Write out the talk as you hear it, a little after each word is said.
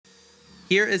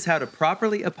Here is how to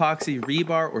properly epoxy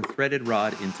rebar or threaded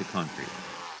rod into concrete.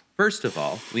 First of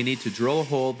all, we need to drill a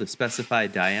hole the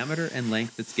specified diameter and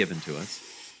length that's given to us.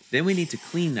 Then we need to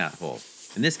clean that hole.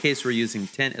 In this case, we're using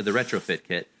the retrofit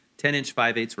kit, 10-inch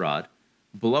 5/8 rod.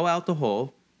 Blow out the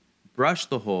hole, brush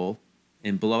the hole,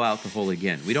 and blow out the hole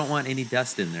again. We don't want any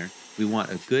dust in there. We want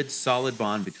a good solid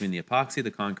bond between the epoxy,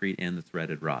 the concrete, and the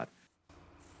threaded rod.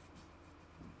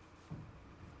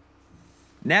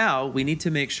 Now we need to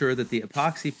make sure that the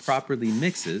epoxy properly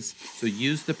mixes, so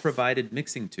use the provided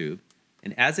mixing tube.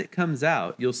 And as it comes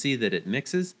out, you'll see that it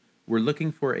mixes. We're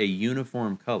looking for a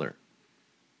uniform color.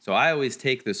 So I always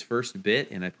take this first bit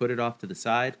and I put it off to the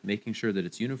side, making sure that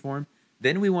it's uniform.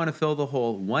 Then we want to fill the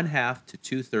hole 1/2 to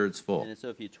 2/3 full. And so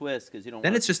if you twist, because you don't.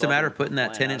 Then it's just a matter of putting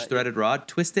that 10-inch threaded rod,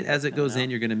 twist it as it goes in.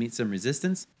 You're going to meet some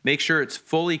resistance. Make sure it's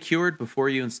fully cured before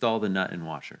you install the nut and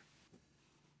washer.